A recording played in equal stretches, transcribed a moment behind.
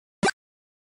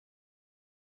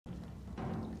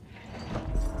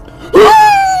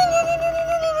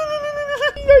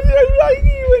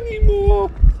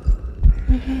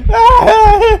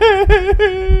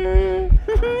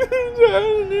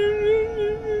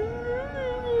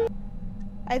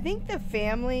I think the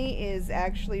family is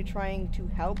actually trying to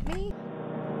help me.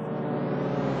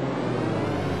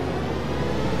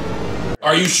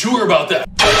 Are you sure about that?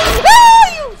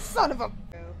 Ah, you son of a...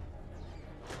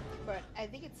 But I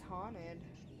think it's haunted.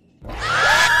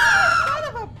 Son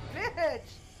of a bitch!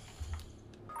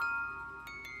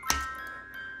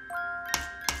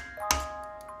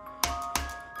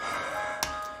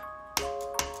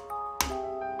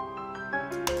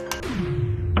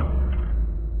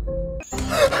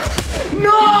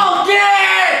 ¡No!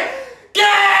 ¿Qué?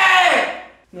 ¿Qué?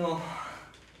 No.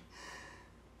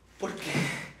 ¿Por qué?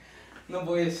 No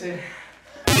puede ser.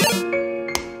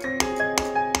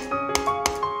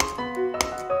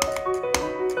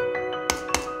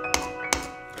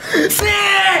 ¡Sí!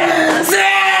 ¡Sí!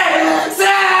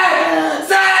 ¡Sí!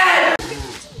 ¡Sí!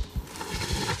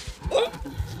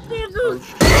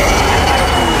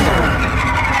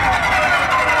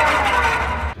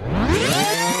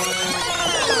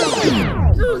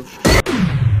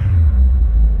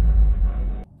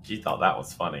 She thought that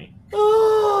was funny.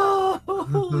 Oh,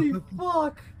 holy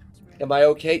fuck. Am I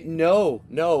okay? No,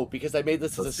 no, because I made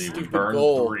this as a stupid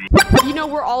goal. You know,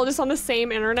 we're all just on the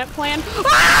same internet plan.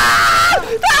 Ah!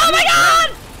 Oh my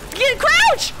god!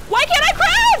 Crouch! Why can't I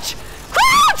crouch?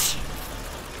 Crouch!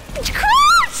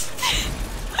 Crouch!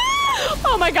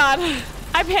 Oh my god.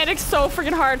 I panicked so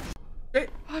freaking hard. Oh,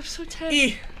 I'm so tense.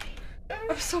 E.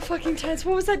 I'm so fucking tense.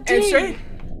 What was that doing? And straight.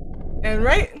 And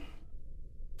right.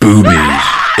 Boobies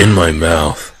in my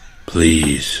mouth,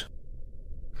 please.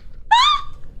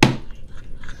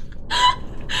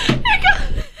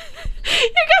 You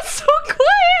got so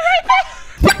quiet right there.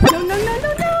 No, no, no,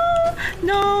 no, no.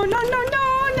 No, no, no, no,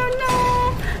 no, no.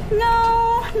 No,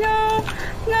 no,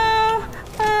 no.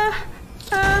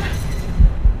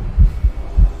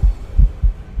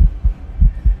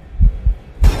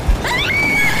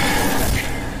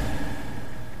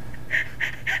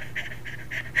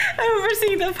 I remember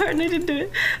seeing that part and I didn't do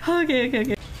it. Okay, okay,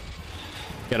 okay.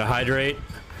 Gotta hydrate.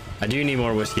 I do need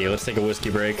more whiskey. Let's take a whiskey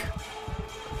break.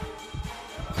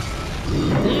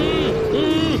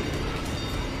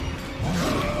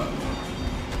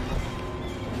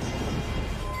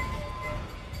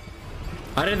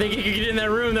 I didn't think you could get in that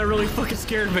room. That really fucking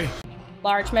scared me.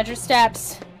 Large measure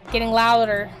steps. Getting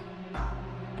louder.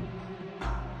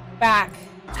 Back.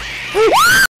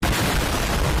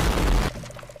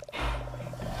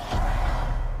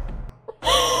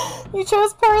 You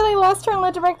chose poorly. Last turn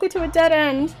led directly to a dead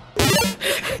end.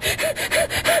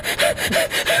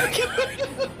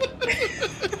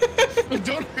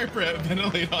 Don't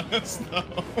hyperventilate on us, though.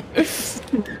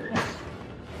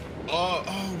 Oh,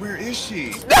 where is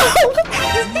she?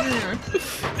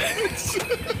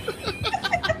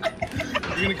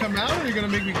 You gonna come out or are you gonna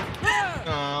make me?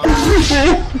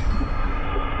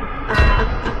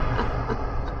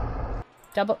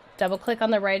 Double click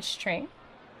on the registry.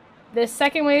 The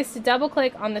second way is to double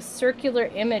click on the circular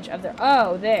image of the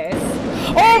this.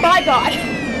 Oh my god!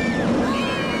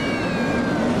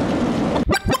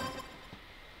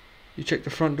 You checked the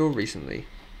front door recently?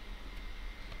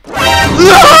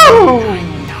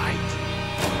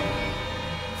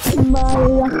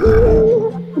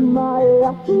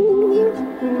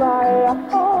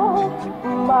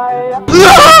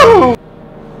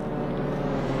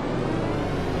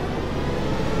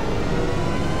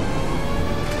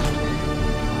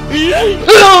 Hey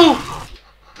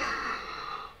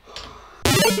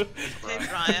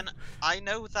Brian, I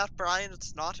know that Brian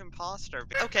is not imposter.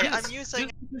 Okay, I'm using.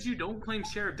 Just because you don't claim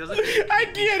sheriff doesn't mean I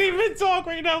can't even talk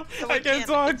right now. So I can't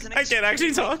talk. I can't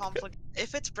actually talk.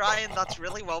 If it's Brian, that's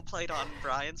really well played on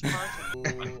Brian's part.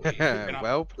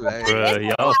 Well played.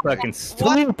 Bruh, y'all fucking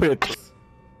stupid.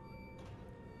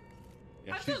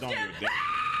 Yeah, she's on your dick.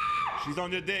 She's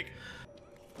on your dick.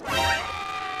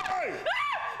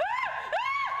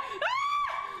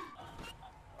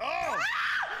 Oh!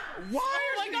 Why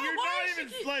are you? You're not even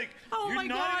like. You're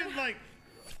not even like.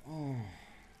 Oh.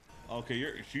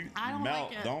 Okay, she Mel,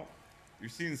 like it. don't. You're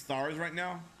seeing stars right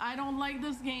now? I don't like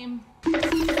this game.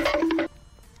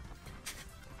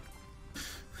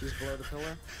 Just below the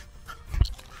pillar.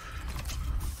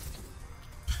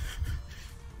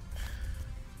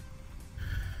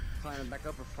 Climbing back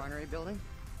up a refinery building.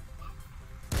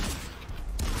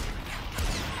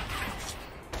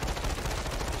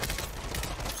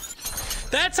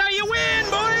 That's how you win,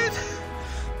 boys!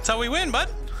 That's how we win, bud.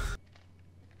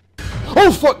 Oh,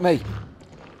 fuck me!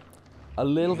 A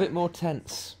little bit more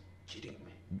tense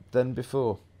than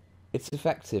before. It's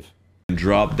effective.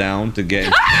 Drop down to get.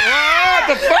 What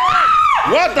the fuck?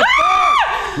 What the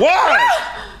fuck? What?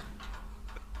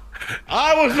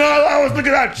 I was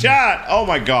looking at chat. Oh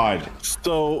my god.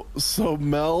 So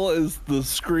Mel is the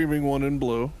screaming one in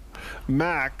blue.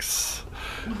 Max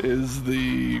is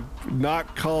the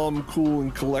not calm, cool,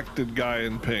 and collected guy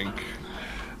in pink.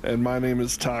 And my name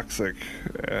is Toxic,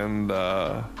 and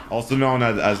also known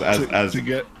as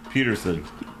Peterson.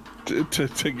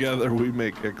 Together we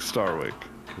make X Starwick.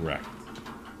 Correct.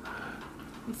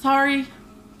 I'm sorry.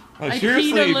 Oh,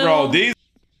 seriously, bro, these.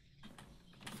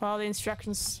 Follow the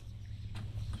instructions.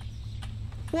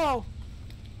 Whoa.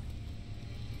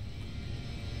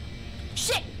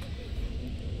 Shit!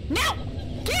 No!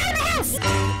 Get out of the house!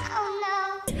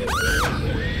 Oh no!